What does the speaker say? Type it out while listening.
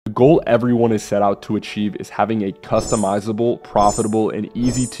The goal everyone is set out to achieve is having a customizable, profitable, and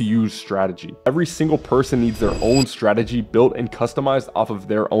easy to use strategy. Every single person needs their own strategy built and customized off of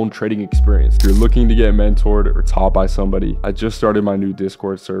their own trading experience. If you're looking to get mentored or taught by somebody, I just started my new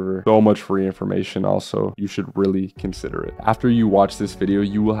Discord server. So much free information also. You should really consider it. After you watch this video,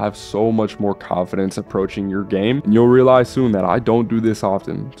 you will have so much more confidence approaching your game, and you'll realize soon that I don't do this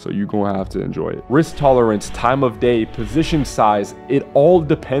often, so you're gonna have to enjoy it. Risk tolerance, time of day, position size, it all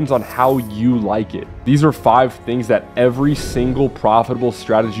depends on how you like it. These are 5 things that every single profitable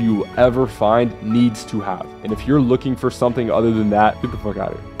strategy you will ever find needs to have. And if you're looking for something other than that, get the fuck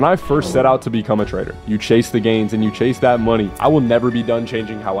out of here. When I first set out to become a trader, you chase the gains and you chase that money. I will never be done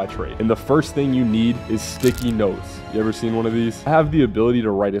changing how I trade. And the first thing you need is sticky notes. You ever seen one of these? I have the ability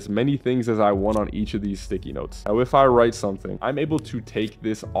to write as many things as I want on each of these sticky notes. Now, if I write something, I'm able to take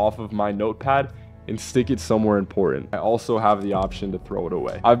this off of my notepad and stick it somewhere important. I also have the option to throw it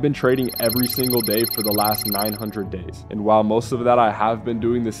away. I've been trading every single day for the last 900 days. And while most of that I have been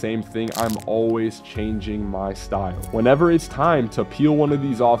doing the same thing, I'm always changing my style. Whenever it's time to peel one of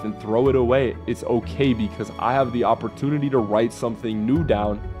these off and throw it away, it's okay because I have the opportunity to write something new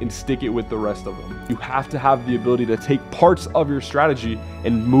down and stick it with the rest of them. You have to have the ability to take parts of your strategy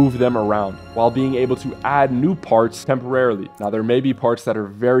and move them around while being able to add new parts temporarily. Now, there may be parts that are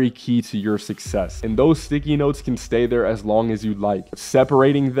very key to your success, and those sticky notes can stay there as long as you'd like.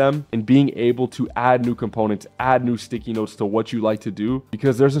 Separating them and being able to add new components, add new sticky notes to what you like to do,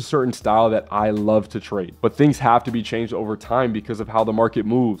 because there's a certain style that I love to trade, but things have to be changed over time because of how the market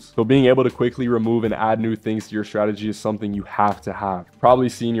moves. So being able to quickly remove and add new things to your strategy is something you have to have. You've probably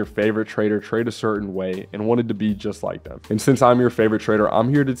seen your favorite trader trade a certain way and wanted to be just like them. And since I'm your favorite trader, I'm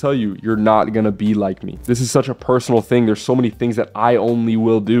here to tell you, you're not gonna be like me. This is such a personal thing. There's so many things that I only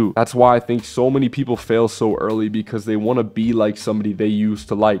will do. That's why I think so many people fail so early, because they want to be like somebody they used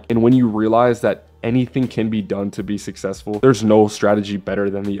to like. And when you realize that anything can be done to be successful, there's no strategy better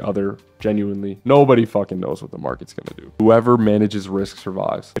than the other. Genuinely, nobody fucking knows what the market's gonna do. Whoever manages risk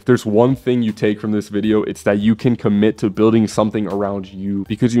survives. If there's one thing you take from this video, it's that you can commit to building something around you,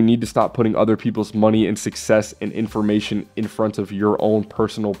 because you need to stop putting other people's money and success and information in front of your own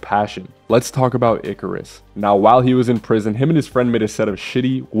personal passion. Let's talk about Icarus. Now, while he was in prison, him and his friend made a set of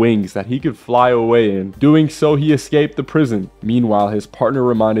shitty wings that he could fly away in. Doing so, he escaped the prison. Meanwhile, his partner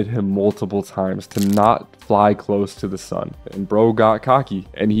reminded him multiple times to not fly close to the sun, and bro got cocky,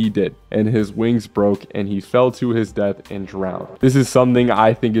 and he did, and his wings broke and he fell to his death and drowned. This is something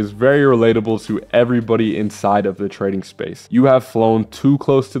I think is very relatable to everybody inside of the trading space. You have flown too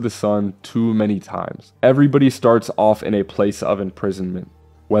close to the sun too many times. Everybody starts off in a place of imprisonment,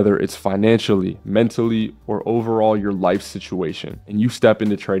 whether it's financially, mentally, or overall your life situation. And you step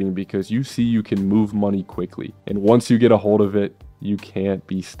into trading because you see you can move money quickly. And once you get a hold of it, you can't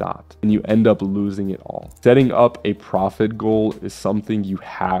be stopped, and you end up losing it all. Setting up a profit goal is something you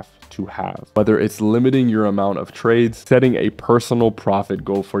have to have, whether it's limiting your amount of trades, setting a personal profit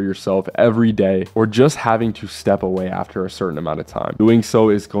goal for yourself every day, or just having to step away after a certain amount of time. Doing so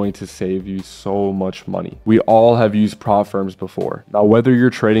is going to save you so much money. We all have used prop firms before. Now, whether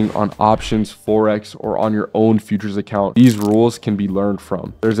you're trading on options, forex, or on your own futures account, these rules can be learned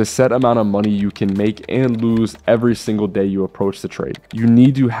from. There's a set amount of money you can make and lose every single day you approach the trade. You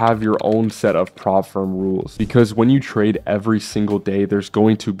need to have your own set of prop firm rules, because when you trade every single day, there's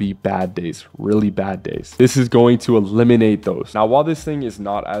going to be bad days, really bad days. This is going to eliminate those. Now, while this thing is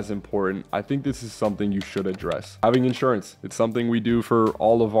not as important, I think this is something you should address. Having insurance, it's something we do for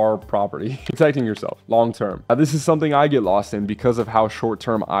all of our property. Protecting yourself long term. Now, this is something I get lost in because of how short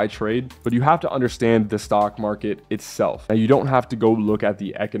term I trade, but you have to understand the stock market itself. Now, you don't have to go look at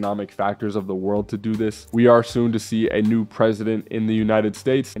the economic factors of the world to do this. We are soon to see a new president in the United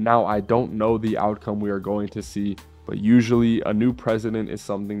States, and now I don't know the outcome we are going to see, but usually a new president is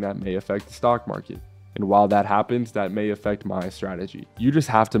something that may affect the stock market. And while that happens, that may affect my strategy. You just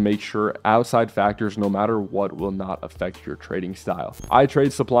have to make sure outside factors, no matter what, will not affect your trading style. I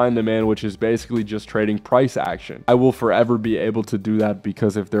trade supply and demand, which is basically just trading price action. I will forever be able to do that,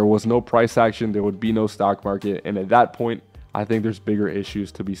 because if there was no price action, there would be no stock market. And at that point, I think there's bigger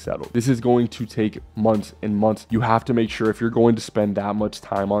issues to be settled. This is going to take months and months. You have to make sure, if you're going to spend that much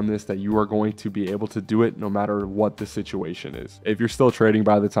time on this, that you are going to be able to do it no matter what the situation is. If you're still trading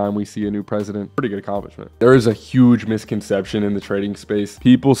by the time we see a new president, pretty good accomplishment. There is a huge misconception in the trading space.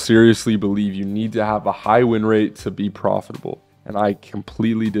 People seriously believe you need to have a high win rate to be profitable, and I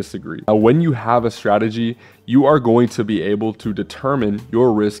completely disagree. Now, when you have a strategy, you are going to be able to determine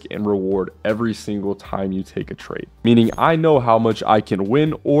your risk and reward every single time you take a trade. Meaning, I know how much I can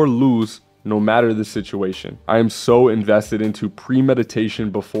win or lose no matter the situation. I am so invested into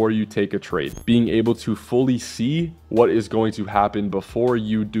premeditation before you take a trade, being able to fully see what is going to happen before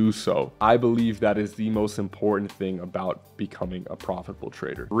you do so. I believe that is the most important thing about becoming a profitable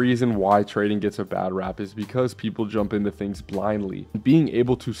trader. The reason why trading gets a bad rap is because people jump into things blindly. Being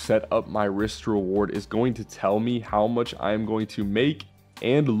able to set up my risk to reward is going to tell me how much I am going to make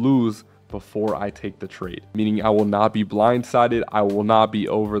and lose before I take the trade, meaning I will not be blindsided, I will not be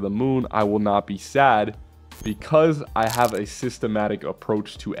over the moon, I will not be sad, because I have a systematic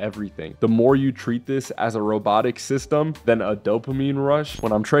approach to everything. The more you treat this as a robotic system than a dopamine rush,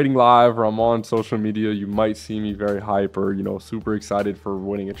 when I'm trading live or I'm on social media, you might see me very hype or, super excited for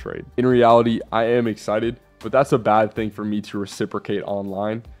winning a trade. In reality, I am excited, but that's a bad thing for me to reciprocate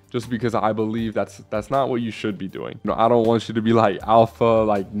online, just because I believe that's not what you should be doing. I don't want you to be like alpha,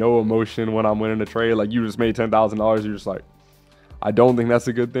 like no emotion when I'm winning a trade. Like you just made $10,000. You're just like, I don't think that's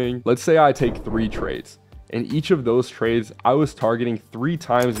a good thing. Let's say I take 3 trades. In each of those trades, I was targeting 3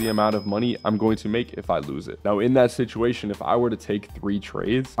 times the amount of money I'm going to make if I lose it. Now, in that situation, if I were to take 3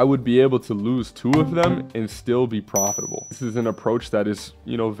 trades, I would be able to lose 2 of them and still be profitable. This is an approach that is,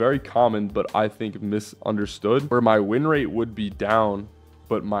 very common, but I think misunderstood, where my win rate would be down,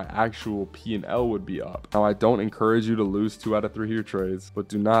 but my actual P&L would be up. Now, I don't encourage you to lose 2 out of 3 of your trades, but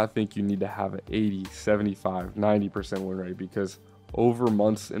do not think you need to have an 80, 75, 90% win rate, because over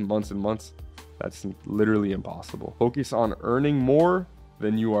months and months and months, that's literally impossible. Focus on earning more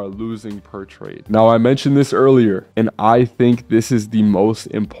than you are losing per trade. Now, I mentioned this earlier, and I think this is the most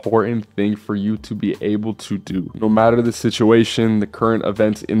important thing for you to be able to do. No matter the situation, the current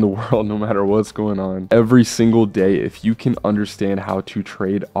events in the world, no matter what's going on, every single day, if you can understand how to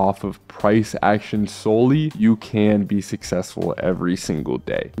trade off of price action solely, you can be successful every single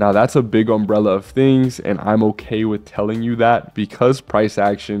day. Now, that's a big umbrella of things, and I'm okay with telling you that, because price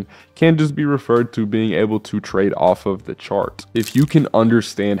action can just be referred to being able to trade off of the chart. If you can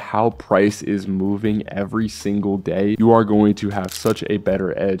understand how price is moving every single day, you are going to have such a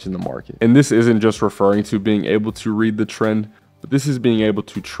better edge in the market. And this isn't just referring to being able to read the trend, but this is being able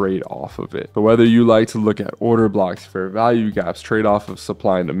to trade off of it. So whether you like to look at order blocks, fair value gaps, trade off of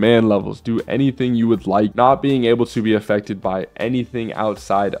supply and demand levels, do anything you would like, not being able to be affected by anything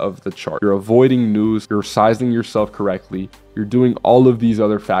outside of the chart. You're avoiding news, you're sizing yourself correctly, you're doing all of these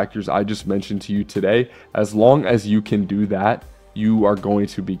other factors I just mentioned to you today. As long as you can do that, you are going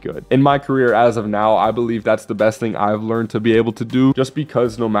to be good. In my career as of now, I believe that's the best thing I've learned to be able to do, just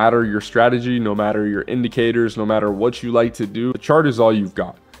because no matter your strategy, no matter your indicators, no matter what you like to do, the chart is all you've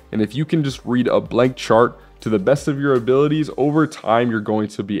got. And if you can just read a blank chart to the best of your abilities, over time, you're going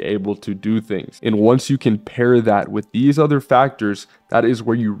to be able to do things. And once you can pair that with these other factors, that is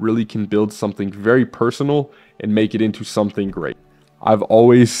where you really can build something very personal and make it into something great. I've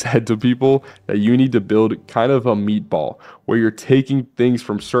always said to people that you need to build kind of a meatball where you're taking things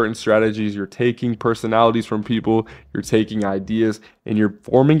from certain strategies, you're taking personalities from people, you're taking ideas, and you're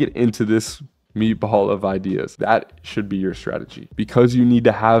forming it into this meatball of ideas. That should be your strategy, because you need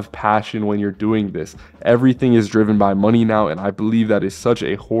to have passion when you're doing this. Everything is driven by money now, and I believe that is such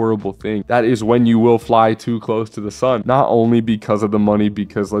a horrible thing. That is when you will fly too close to the sun, not only because of the money,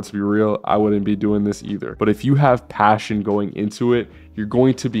 because let's be real, I wouldn't be doing this either. But if you have passion going into it, you're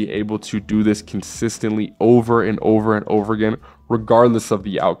going to be able to do this consistently over and over and over again, regardless of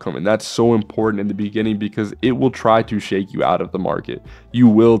the outcome. And that's so important in the beginning, because it will try to shake you out of the market. You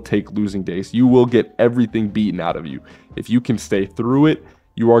will take losing days. You will get everything beaten out of you. If you can stay through it,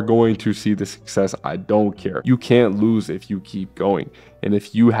 you are going to see the success. I don't care. You can't lose if you keep going. And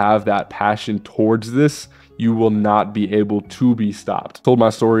if you have that passion towards this, you will not be able to be stopped. I told my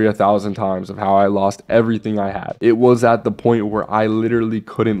story 1,000 times of how I lost everything I had. It was at the point where I literally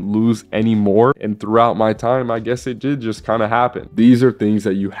couldn't lose anymore. And throughout my time, I guess it did just kind of happen. These are things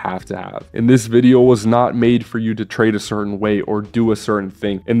that you have to have. And this video was not made for you to trade a certain way or do a certain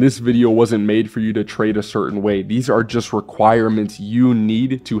thing. And this video wasn't made for you to trade a certain way. These are just requirements you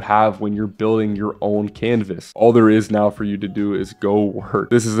need to have when you're building your own canvas. All there is now for you to do is go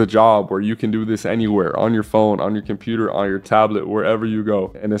work. This is a job where you can do this anywhere, on your phone, on your computer, on your tablet, wherever you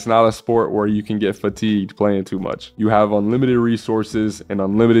go. And it's not a sport where you can get fatigued playing too much. You have unlimited resources and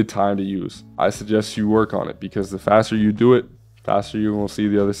unlimited time to use. I suggest you work on it, because the faster you do it, faster you will see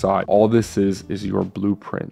the other side. All this is your blueprint.